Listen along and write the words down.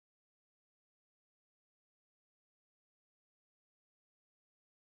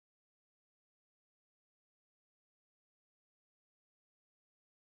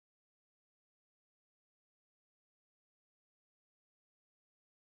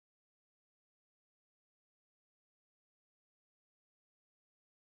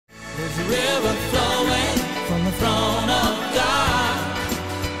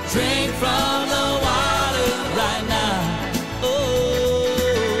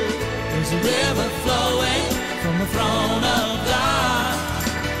a river flowing from the throne of God.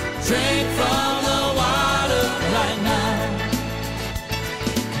 Drink from the water right now.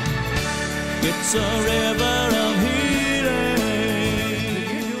 It's a river of healing.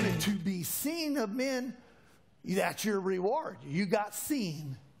 If you're doing it to be seen of men, that's your reward. You got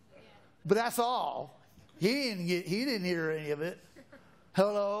seen. But that's all. He didn't hear any of it.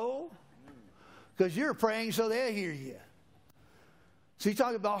 Hello? Because you're praying so they'll hear you. So you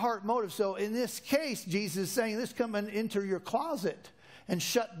talk about heart motive. So in this case, Jesus is saying this, come and enter your closet and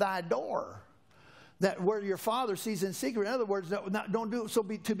shut thy door. That where your Father sees in secret. In other words, don't do it so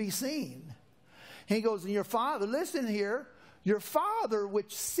to be seen. He goes, and your Father, listen here, your Father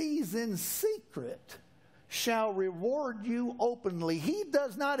which sees in secret shall reward you openly. He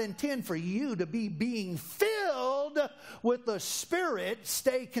does not intend for you to be being filled with the Spirit,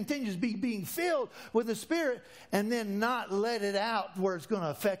 continues to be being filled with the Spirit, and then not let it out where it's going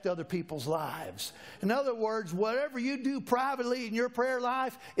to affect other people's lives. In other words, whatever you do privately in your prayer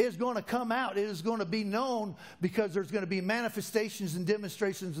life is going to come out. It is going to be known because there's going to be manifestations and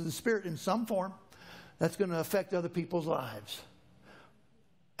demonstrations of the Spirit in some form that's going to affect other people's lives.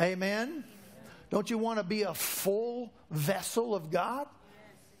 Amen? Don't you want to be a full vessel of God?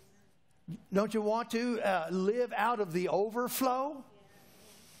 Don't you want to live out of the overflow?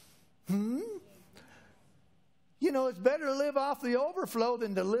 You know, it's better to live off the overflow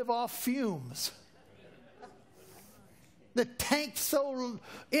than to live off fumes. The tank's so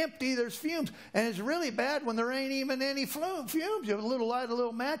empty, there's fumes. And it's really bad when there ain't even any fumes. You have a little light, a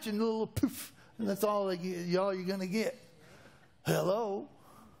little match, and a little poof. And that's all you're going to get. Hello?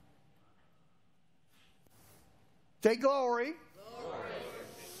 Say glory.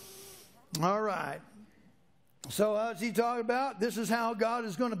 All right. So how's he talking about? This is how God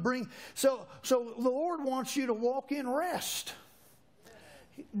is going to bring. So the Lord wants you to walk in rest.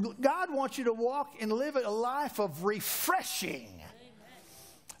 God wants you to walk and live a life of refreshing. Amen.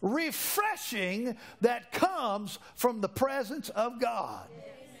 Refreshing that comes from the presence of God. Amen.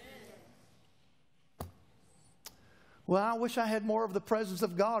 Well, I wish I had more of the presence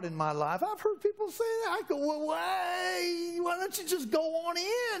of God in my life. I've heard people say that. I go, well, why don't you just go on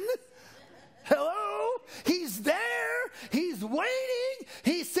in? Hello? He's there. He's waiting.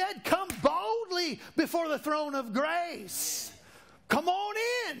 He said, come boldly before the throne of grace. Come on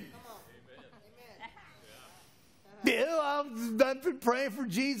in. Yeah, I've been praying for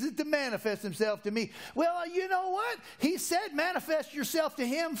Jesus to manifest himself to me. Well, you know what? He said manifest yourself to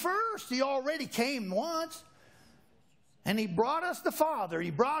him first. He already came once. And he brought us the Father.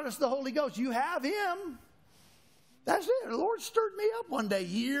 He brought us the Holy Ghost. You have him. That's it. The Lord stirred me up one day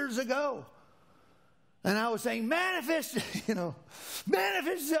years ago. And I was saying, manifest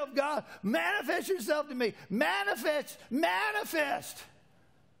yourself, God. Manifest yourself to me. Manifest.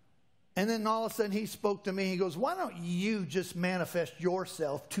 And then all of a sudden he spoke to me. He goes, why don't you just manifest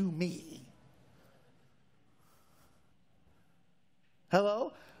yourself to me?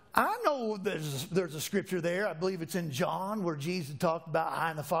 Hello? I know there's a scripture there. I believe it's in John where Jesus talked about I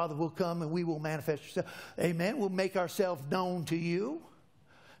and the Father will come and we will manifest yourself. Amen. We'll make ourselves known to you.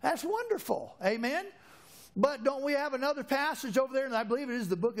 That's wonderful. Amen. But don't we have another passage over there, and I believe it is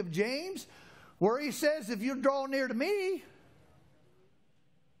the book of James, where he says, if you draw near to me,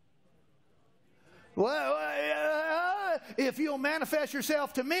 if you'll manifest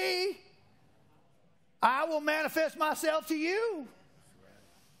yourself to me, I will manifest myself to you.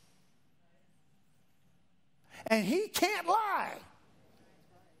 And he can't lie.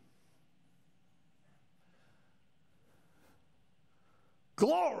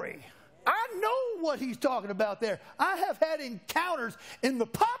 Glory. I know what he's talking about there. I have had encounters in the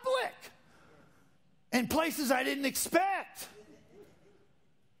public in places I didn't expect.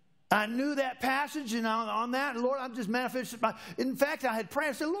 I knew that passage, and on that, Lord, I'm just manifesting. In fact, I had prayed.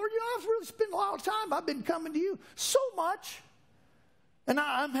 I said, Lord, I've really spent a lot of time. I've been coming to you so much. And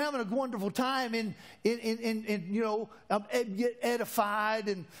I'm having a wonderful time in get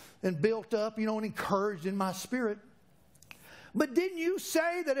edified and built up, and encouraged in my spirit. But didn't you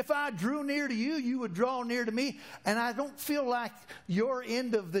say that if I drew near to you, you would draw near to me? And I don't feel like your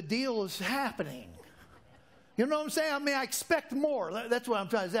end of the deal is happening. You know what I'm saying? I mean, I expect more. That's what I'm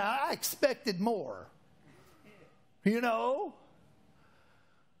trying to say. I expected more. No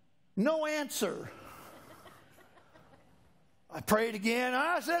answer. I prayed again.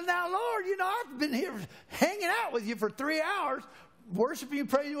 I said, now, Lord, I've been here hanging out with you for 3 hours, worshiping you,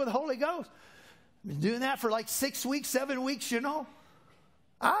 praising you with the Holy Ghost. I've been doing that for like 6 weeks, 7 weeks,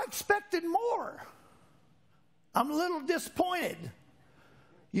 I expected more. I'm a little disappointed.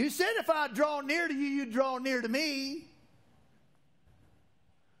 You said if I draw near to you, you draw near to me.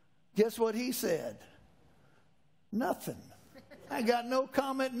 Guess what he said? Nothing. I got no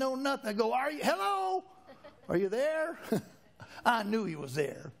comment, no nothing. I go, hello? Are you there? I knew he was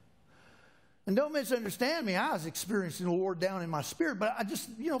there. And don't misunderstand me. I was experiencing the Lord down in my spirit, but I just,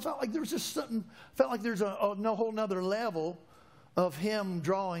 felt like there was just something, felt like there's a whole nother level of him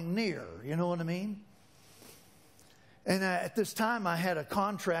drawing near. You know what I mean? And at this time, I had a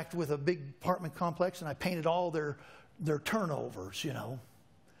contract with a big apartment complex, and I painted all their turnovers,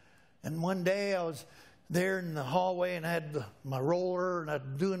 And one day I was there in the hallway, and I had my roller, and I was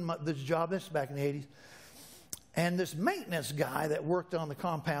doing this job. This is back in the 80s. And this maintenance guy that worked on the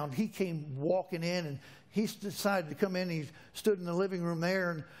compound, he came walking in, and he decided to come in. He stood in the living room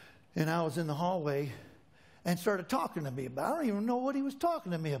there, and I was in the hallway, and started talking to me about, I don't even know what he was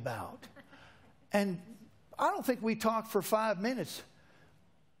talking to me about. And I don't think we talked for 5 minutes.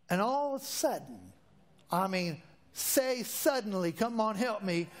 And all of a sudden, say suddenly, come on, help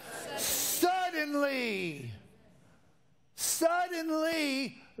me. Suddenly,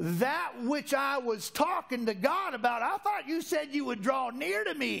 that which I was talking to God about, I thought you said you would draw near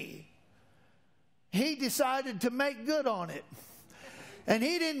to me. He decided to make good on it. And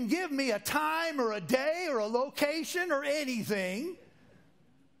he didn't give me a time or a day or a location or anything.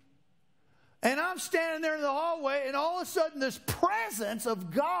 And I'm standing there in the hallway, and all of a sudden this presence of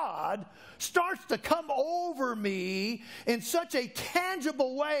God starts to come over me in such a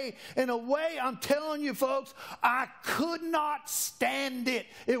tangible way, in a way, I'm telling you folks, I could not stand it.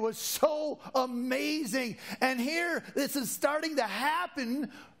 It was so amazing. And here, this is starting to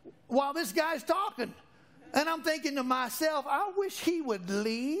happen while this guy's talking. And I'm thinking to myself, I wish he would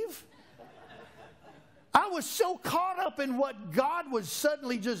leave. I was so caught up in what God was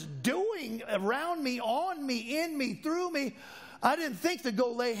suddenly just doing around me, on me, in me, through me. I didn't think to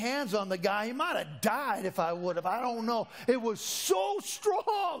go lay hands on the guy. He might have died if I would have. I don't know. It was so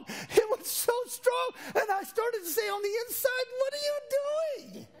strong. It was so strong. And I started to say on the inside, what are you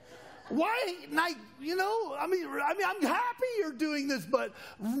doing? Why? I'm happy you're doing this, but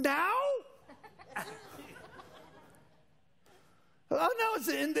now? Oh,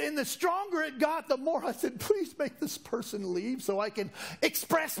 no, and the stronger it got, the more I said, please make this person leave so I can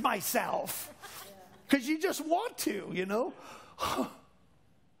express myself. Because you just want to,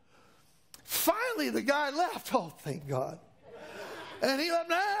 Finally, the guy left. Oh, thank God. And he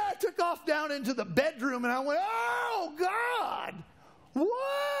left. I took off down into the bedroom, and I went, oh, God,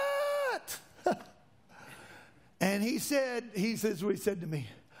 what? And he says what he said to me.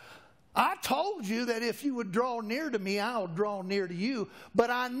 I told you that if you would draw near to me, I'll draw near to you. But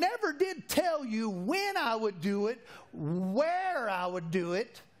I never did tell you when I would do it, where I would do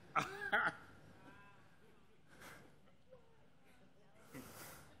it.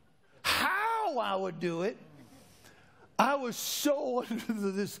 How I would do it. I was so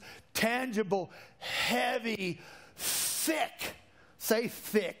under this tangible, heavy, thick. Say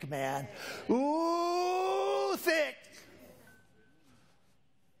thick, man. Ooh, thick.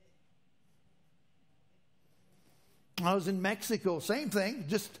 I was in Mexico, same thing,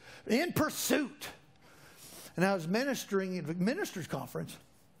 just in pursuit. And I was ministering at a minister's conference.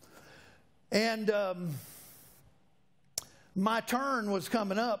 And my turn was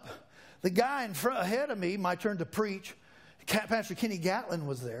coming up. The guy ahead of me, my turn to preach, Pastor Kenny Gatlin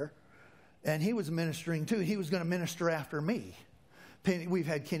was there. And he was ministering too. He was going to minister after me. We've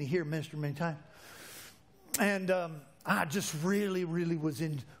had Kenny here minister many times. And I just really, really was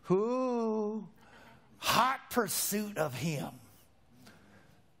in hot pursuit of him.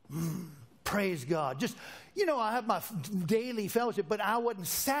 Praise God. Just, I have my daily fellowship, but I wasn't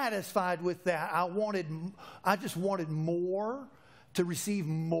satisfied with that. I just wanted more, to receive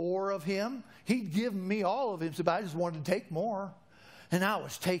more of him. He'd given me all of him, but I just wanted to take more. And I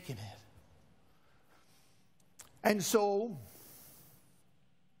was taking it. And so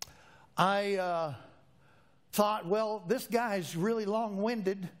I thought, well, this guy's really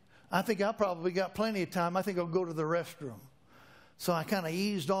long-winded. I think I probably got plenty of time. I think I'll go to the restroom. So I kind of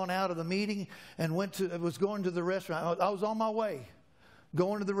eased on out of the meeting and was going to the restroom. I was on my way,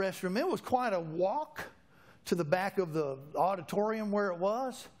 going to the restroom. It was quite a walk to the back of the auditorium where it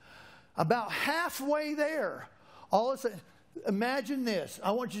was. About halfway there, all of a sudden, imagine this.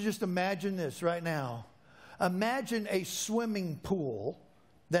 I want you to just imagine this right now. Imagine a swimming pool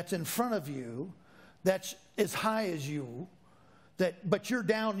that's in front of you, that's as high as you, but you're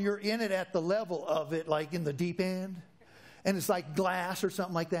in it at the level of it, like in the deep end, and it's like glass or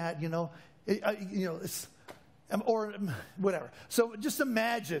something like that, it's, or whatever. So just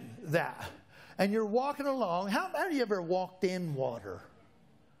imagine that, and you're walking along. How many of you ever walked in water?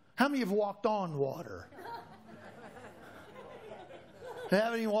 How many of you have walked on water?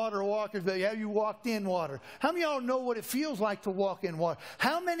 Have any water walkers? Have you walked in water? How many of y'all know what it feels like to walk in water?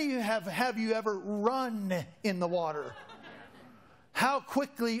 How many have you ever run in the water? How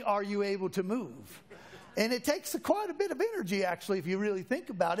quickly are you able to move? And it takes quite a bit of energy, actually, if you really think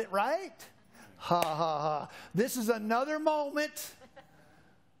about it, right? Ha, ha, ha. This is another moment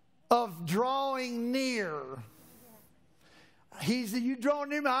of drawing near. He said, you draw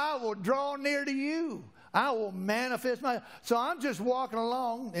near me, I will draw near to you. I will manifest my... So I'm just walking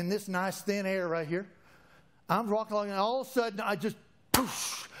along in this nice thin air right here. I'm walking along, and all of a sudden, I just...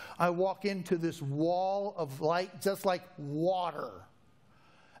 Poosh, I walk into this wall of light, just like water.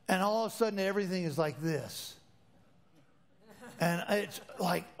 And all of a sudden, everything is like this. And it's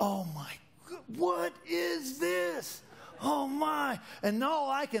like, oh my God, what is this? Oh my. And all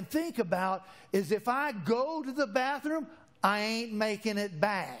I can think about is if I go to the bathroom, I ain't making it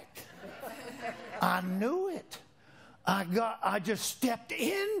back. I knew it. I just stepped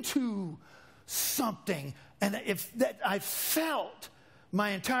into something. And I felt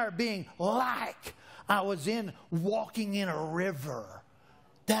my entire being like I was walking in a river.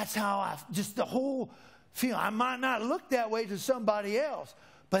 That's how just the whole feeling. I might not look that way to somebody else,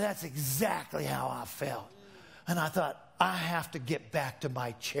 but that's exactly how I felt. And I thought, I have to get back to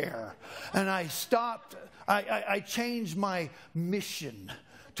my chair. And I stopped. I changed my mission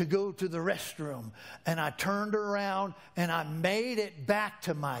to go to the restroom. And I turned around and I made it back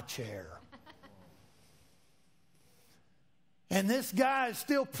to my chair. And this guy is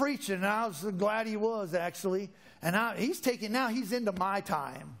still preaching. And I was glad he was, actually. And he's into my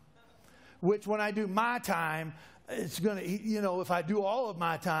time. Which when I do my time, it's going to, if I do all of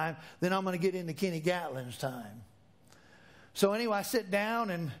my time, then I'm going to get into Kenny Gatlin's time. So anyway, I sit down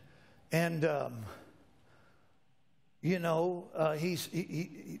and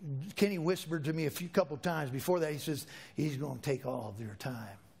Kenny whispered to me a couple times before that. He says, he's going to take all of your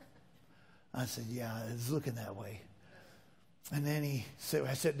time. I said, yeah, it's looking that way. And then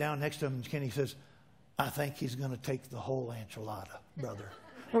I sat down next to him, and Kenny says, I think he's going to take the whole enchilada, brother.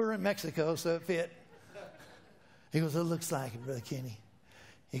 We're in Mexico, so it fit. He goes, it looks like it, Brother Kenny.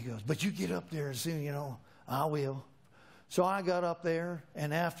 He goes, but you get up there soon, I will. So I got up there,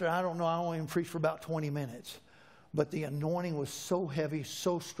 and after, I only even preached for about 20 minutes. But the anointing was so heavy,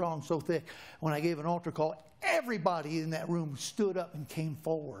 so strong, so thick. When I gave an altar call, everybody in that room stood up and came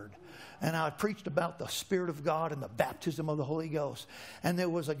forward. And I preached about the Spirit of God and the baptism of the Holy Ghost. And there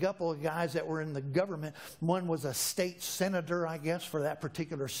was a couple of guys that were in the government. One was a state senator, I guess, for that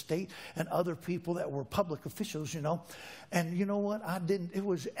particular state. And other people that were public officials, And you know what? It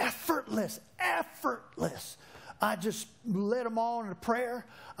was effortless. I just led them all into prayer.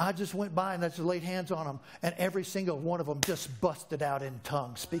 I just went by and I just laid hands on them. And every single one of them just busted out in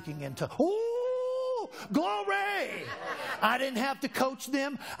tongues, speaking in tongues. Ooh, glory! I didn't have to coach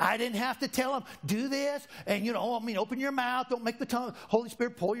them. I didn't have to tell them, do this. And, open your mouth. Don't make the tongue. Holy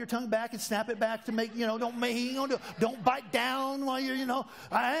Spirit, pull your tongue back and snap it back to make, don't bite down while you're,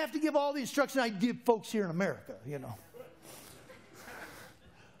 I have to give all the instructions I give folks here in America,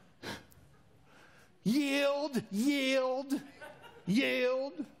 Yield.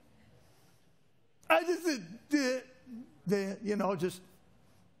 I just did,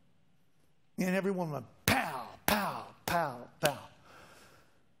 and everyone went pow, pow, pow, pow.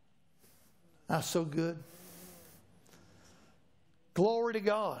 That's so good. Glory to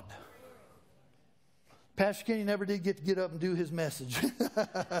God. Pastor Kenny never did get up and do his message.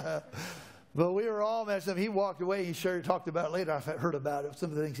 But we were all messed up. He walked away. He sure talked about it later. I heard about it. Some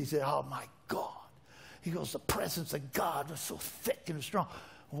of the things he said, oh, my God. He goes, the presence of God was so thick and strong.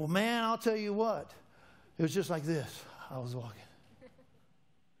 Well, man, I'll tell you what. It was just like this. I was walking.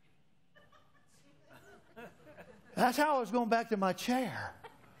 That's how I was going back to my chair.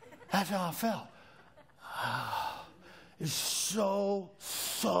 That's how I felt. It's so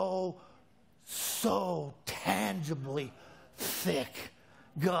tangibly thick.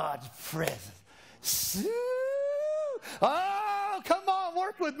 God's presence. Oh, come on,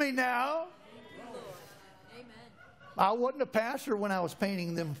 work with me now. I wasn't a pastor when I was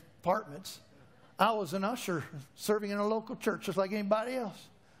painting them apartments. I was an usher serving in a local church just like anybody else.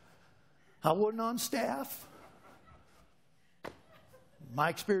 I wasn't on staff. My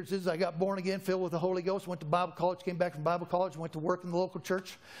experience is I got born again, filled with the Holy Ghost, went to Bible college, came back from Bible college, went to work in the local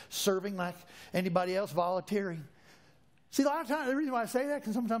church, serving like anybody else, volunteering. See, a lot of times, the reason why I say that,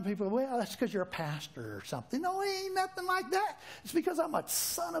 because sometimes people go, well, that's because you're a pastor or something. No, it ain't nothing like that. It's because I'm a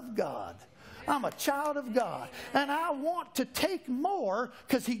son of God. I'm a child of God. And I want to take more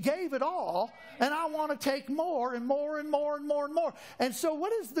because he gave it all. And I want to take more and more and more and more and more. And so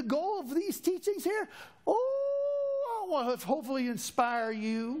what is the goal of these teachings here? Oh, I want to hopefully inspire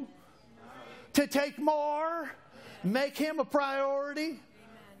you to take more, make Him a priority. Amen.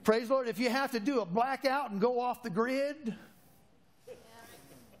 Praise the Lord. If you have to do a blackout and go off the grid,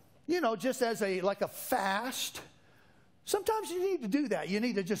 you know, just as like a fast, sometimes you need to do that. You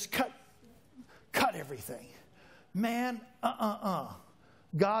need to just cut everything. Man,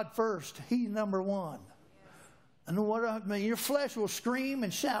 God first. He's number one. And what I mean, your flesh will scream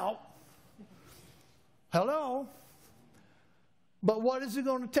and shout. Hello? But what is it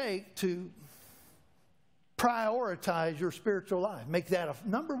going to take to prioritize your spiritual life? Make that a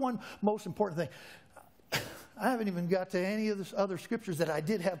number one most important thing. I haven't even got to any of the other scriptures that I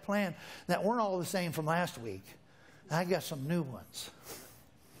did have planned that weren't all the same from last week. I got some new ones.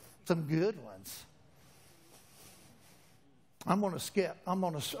 Some good ones. I'm going to skip. I'm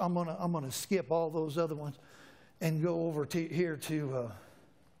going to skip all those other ones and go over to here to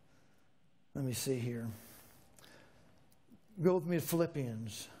let me see here. Go with me to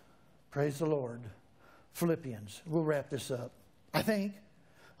Philippians. Praise the Lord. Philippians. We'll wrap this up. I think.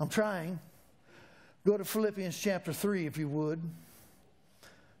 I'm trying. Go to Philippians chapter 3, if you would.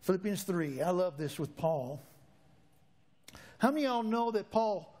 Philippians 3. I love this with Paul. How many of y'all know that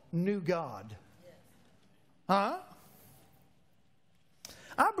Paul knew God? Huh?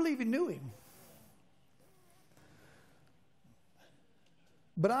 I believe he knew Him.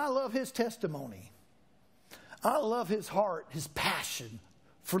 But I love his testimony. I love his heart, his passion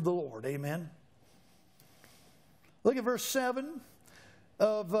for the Lord. Amen. Look at verse 7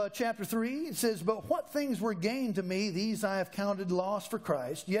 of chapter 3. It says, "But what things were gained to me, these I have counted loss for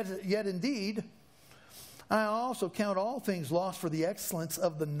Christ. Yet indeed, I also count all things lost for the excellence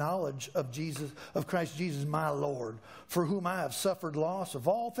of the knowledge of Christ Jesus my Lord, for whom I have suffered loss of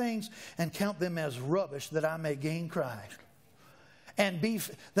all things, and count them as rubbish, that I may gain Christ.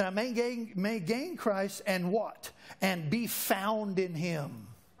 That I may gain Christ, and what? And be found in Him."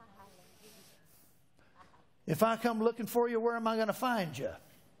 If I come looking for you, where am I going to find you?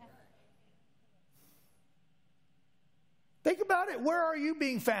 Think about it. Where are you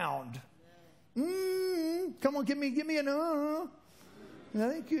being found? Come on, give me an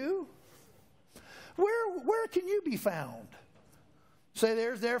Thank you. Where can you be found? Say,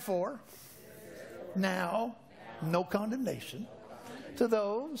 there's therefore now no condemnation to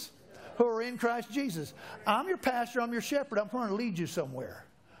those who are in Christ Jesus. I'm your pastor, I'm your shepherd. I'm trying to lead you somewhere.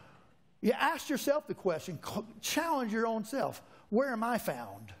 You ask yourself the question, challenge your own self. Where am I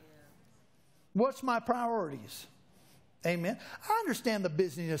found? What's my priorities? Amen. I understand the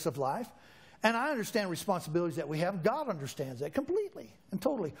busyness of life, and I understand responsibilities that we have. God understands that completely and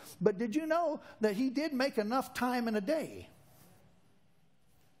totally. But did you know that He did make enough time in a day?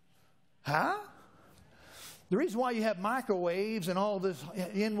 Huh? The reason why you have microwaves and all this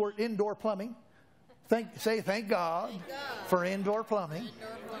indoor plumbing, thank God for indoor plumbing.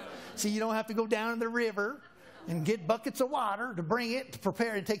 See, you don't have to go down to the river and get buckets of water to bring it, to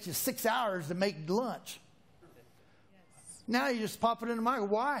prepare. It takes you 6 hours to make lunch. Now you just pop it in the microwave.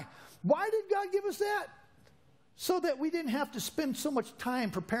 Why? Why did God give us that? So that we didn't have to spend so much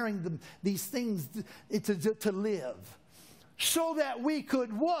time preparing these things to live. So that we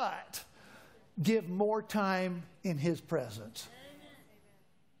could what? Give more time in His presence.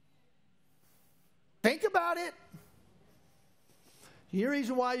 Think about it. The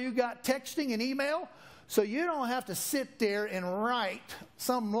reason why you got texting and email, so you don't have to sit there and write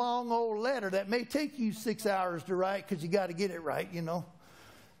some long old letter that may take you 6 hours to write, because you got to get it right, you know.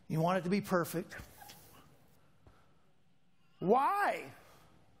 You want it to be perfect. Why?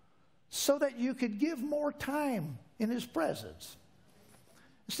 So that you could give more time in His presence.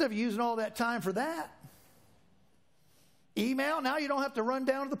 Instead of using all that time for that. Email, now you don't have to run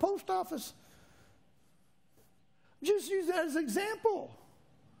down to the post office. Just use that as an example.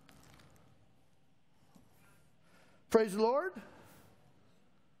 Praise the Lord.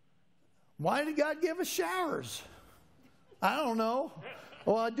 Why did God give us showers? I don't know.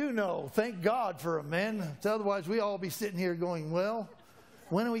 Well, I do know. Thank God for them, man. Otherwise, we all be sitting here going, well,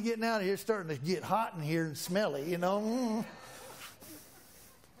 when are we getting out of here? It's starting to get hot in here and smelly, you know.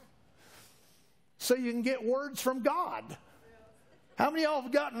 So you can get words from God. How many of y'all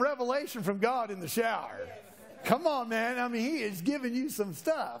have gotten revelation from God in the shower? Come on, man. I mean, He is giving you some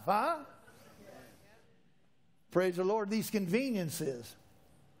stuff, huh? Praise the Lord. These conveniences.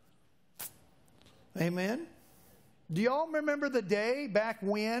 Amen. Do y'all remember the day back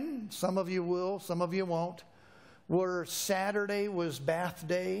when, some of you will, some of you won't, where Saturday was bath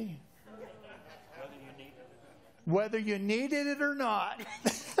day? Whether you needed it or not.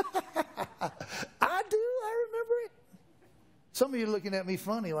 I do. I remember it. Some of you are looking at me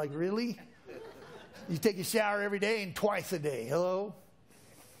funny, like, really? You take a shower every day and twice a day. Hello?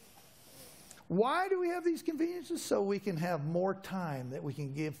 Why do we have these conveniences? So we can have more time that we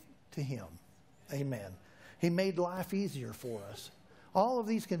can give to Him. Amen. He made life easier for us. All of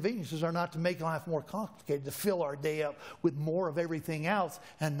these conveniences are not to make life more complicated, to fill our day up with more of everything else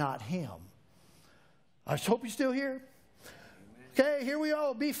and not Him. I hope you're still here. Okay, here we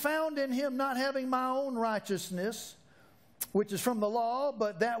are. Be found in Him, not having my own righteousness, which is from the law,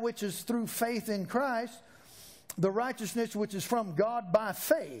 but that which is through faith in Christ, the righteousness which is from God by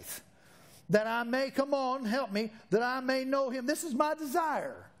faith, that I may, come on, help me, that I may know Him. This is my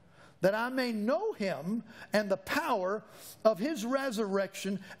desire, that I may know Him and the power of His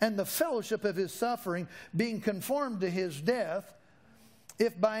resurrection and the fellowship of His suffering, being conformed to His death,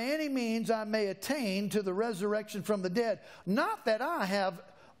 if by any means I may attain to the resurrection from the dead. Not that I have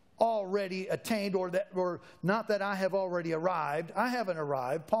already attained, or not that I have already arrived. I haven't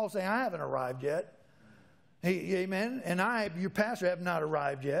arrived. Paul's saying, I haven't arrived yet. Amen. And I, your pastor, have not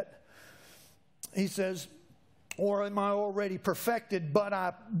arrived yet. He says, or am I already perfected? But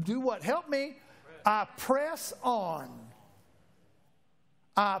I do what? Help me. I press on.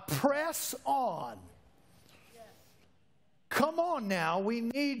 I press on. Come on now. We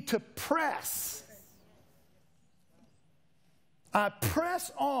need to press. I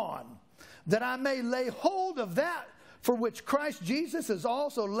press on, that I may lay hold of that for which Christ Jesus has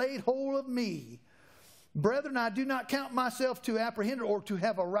also laid hold of me. Brethren, I do not count myself to apprehend or to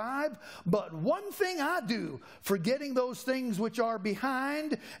have arrived, but one thing I do, forgetting those things which are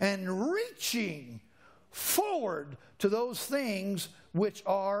behind and reaching forward to those things which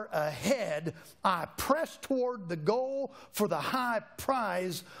are ahead, I press toward the goal for the high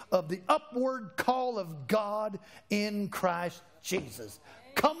prize of the upward call of God in Christ Jesus.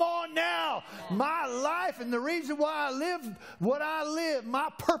 Come on now. My life and the reason why I live what I live, my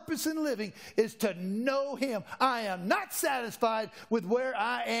purpose in living is to know Him. I am not satisfied with where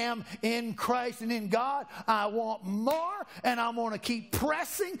I am in Christ and in God. I want more, and I'm going to keep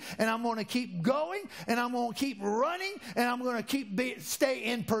pressing, and I'm going to keep going, and I'm going to keep running, and I'm going to stay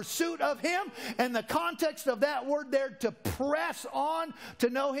in pursuit of Him. And the context of that word there, to press on to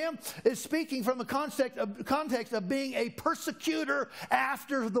know Him, is speaking from the context of being a persecutor after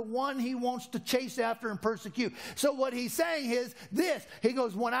the one He wants to chase after and persecute. So what he's saying is this. He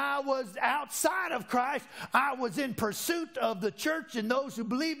goes, when I was outside of Christ, I was in pursuit of the church and those who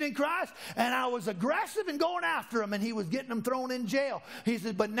believed in Christ, and I was aggressive in going after them, and he was getting them thrown in jail. He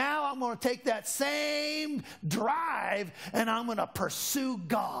said, but now I'm going to take that same drive, and I'm going to pursue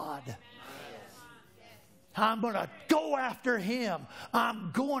God. I'm going to go after Him.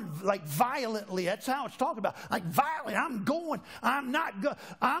 I'm going like violently. That's how it's talking about. Like violently. I'm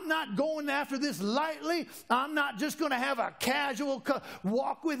not going after this lightly. I'm not just going to have a casual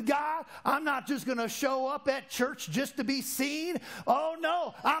walk with God. I'm not just going to show up at church just to be seen. Oh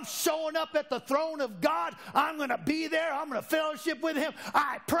no, I'm showing up at the throne of God. I'm going to be there. I'm going to fellowship with Him.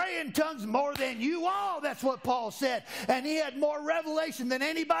 I pray in tongues more than you all. That's what Paul said. And he had more revelation than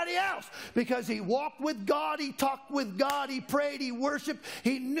anybody else because he walked with God. He talked with God, he prayed, he worshiped,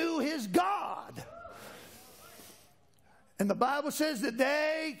 he knew his God. And the Bible says that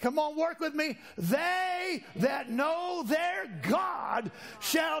they, come on, work with me, they that know their God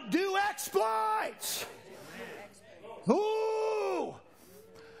shall do exploits. Ooh!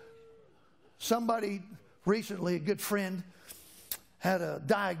 Somebody recently, a good friend, had a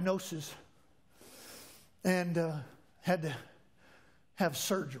diagnosis and had to have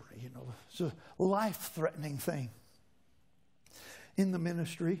surgery. It's a life-threatening thing in the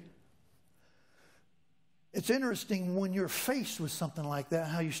ministry. It's interesting when you're faced with something like that,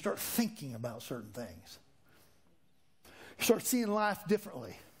 how you start thinking about certain things. You start seeing life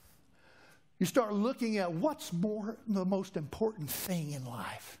differently. You start looking at what's the most important thing in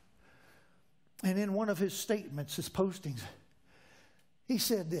life. And in one of his statements, his postings, he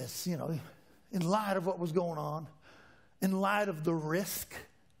said this, in light of what was going on, in light of the risk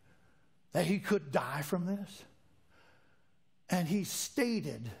that he could die from this. And he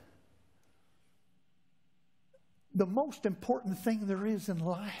stated, the most important thing there is in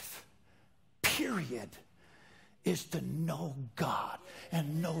life, period, is to know God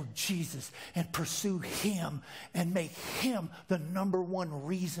and know Jesus and pursue Him and make Him the number one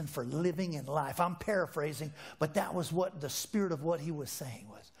reason for living in life. I'm paraphrasing, but that was what the spirit of what he was saying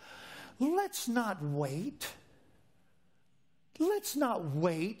was. Let's not wait. Let's not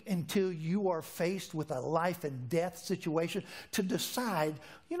wait until you are faced with a life and death situation to decide,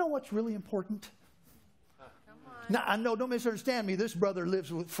 what's really important? Now, I know, don't misunderstand me. This brother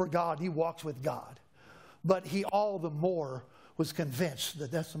lives for God. He walks with God. But he all the more was convinced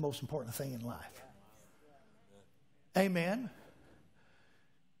that that's the most important thing in life. Amen.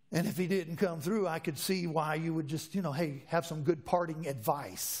 And if he didn't come through, I could see why you would just, hey, have some good parting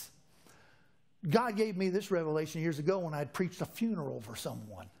advice. God gave me this revelation years ago when I'd preached a funeral for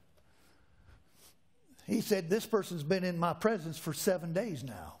someone. He said, this person's been in my presence for 7 days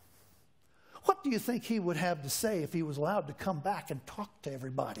now. What do you think he would have to say if he was allowed to come back and talk to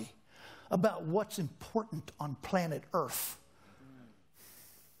everybody about what's important on planet Earth?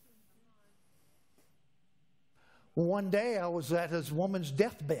 One day I was at this woman's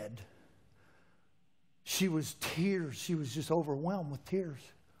deathbed. She was tears. She was just overwhelmed with tears.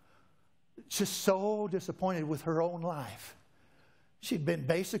 Just so disappointed with her own life. She'd been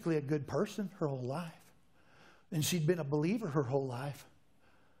basically a good person her whole life. And she'd been a believer her whole life.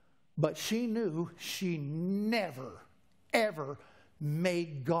 But she knew she never, ever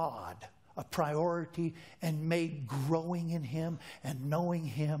made God a priority and made growing in him and knowing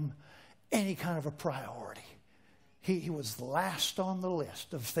him any kind of a priority. He was last on the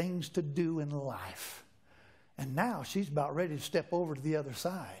list of things to do in life. And now she's about ready to step over to the other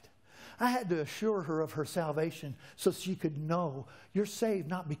side. I had to assure her of her salvation so she could know you're saved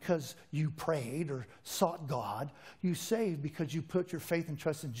not because you prayed or sought God. You saved because you put your faith and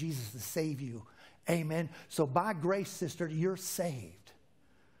trust in Jesus to save you. Amen. So by grace, sister, you're saved.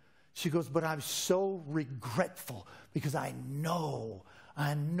 She goes, but I'm so regretful because I know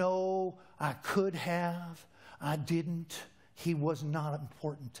I could have. I didn't. He was not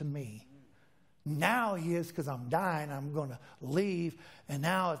important to me. Now he is because I'm dying. I'm going to leave. And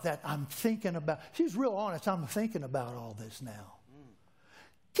now that I'm thinking about, she's real honest, I'm thinking about all this now.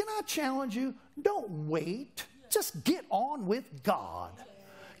 Can I challenge you? Don't wait. Just get on with God.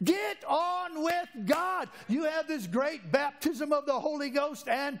 Get on with God. You have this great baptism of the Holy Ghost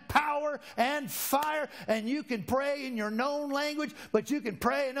and power and fire, and you can pray in your known language, but you can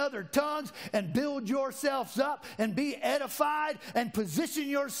pray in other tongues and build yourselves up and be edified and position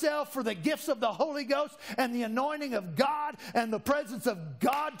yourself for the gifts of the Holy Ghost and the anointing of God and the presence of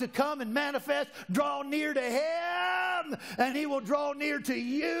God to come and manifest. Draw near to him, and he will draw near to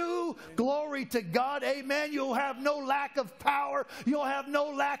you. Glory to God. Amen. You'll have no lack of power. You'll have no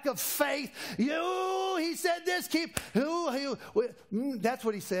lack of faith. He said this, that's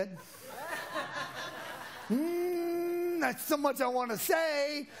what he said. That's so much I want to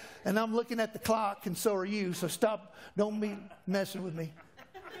say. And I'm looking at the clock, and so are you. So stop. Don't be messing with me.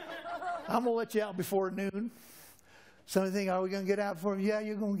 I'm going to let you out before noon. Some of you think, are we going to get out before? Yeah,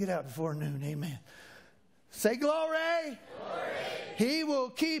 you're going to get out before noon. Amen. Say glory. Glory. He will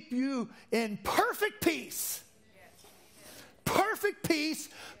keep you in perfect peace. Perfect peace,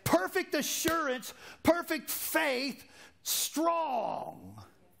 perfect assurance, perfect faith, strong,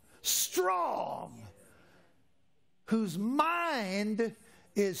 whose mind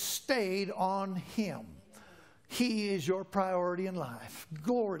is stayed on him. He is your priority in life.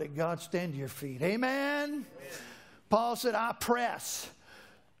 Glory to God. Stand to your feet. Amen. Amen. Paul said, I press.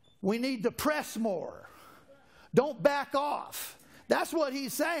 We need to press more. Don't back off. That's what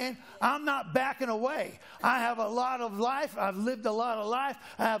he's saying. I'm not backing away. I have a lot of life. I've lived a lot of life.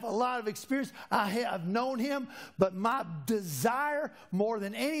 I have a lot of experience. I've known him. But my desire more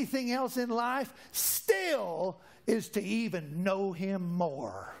than anything else in life still is to even know him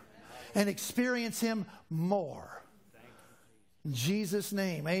more and experience him more. In Jesus'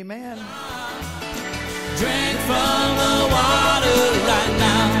 name, amen. Drink from the water right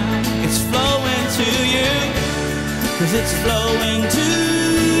now. It's flowing to you. 'Cause it's flowing to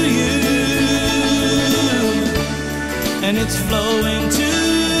you, and it's flowing to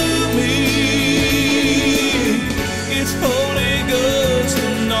me. It's Holy Ghost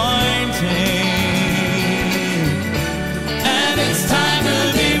anointing, and it's time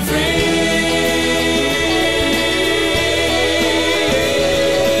to be free.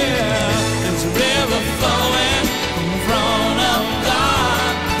 There's a river flowing from the throne of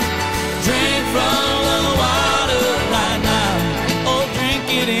God. Drink from the water right now. Oh, drink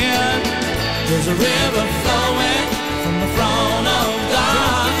it in. There's a river flowing from the throne of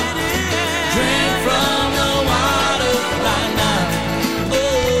God. Drink from the water right now. Oh,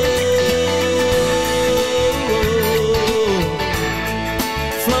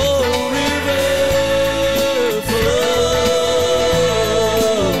 flow, river, flow.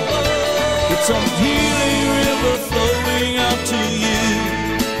 It's a healing river flowing up to you.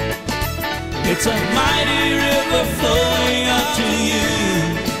 It's a mighty river flowing.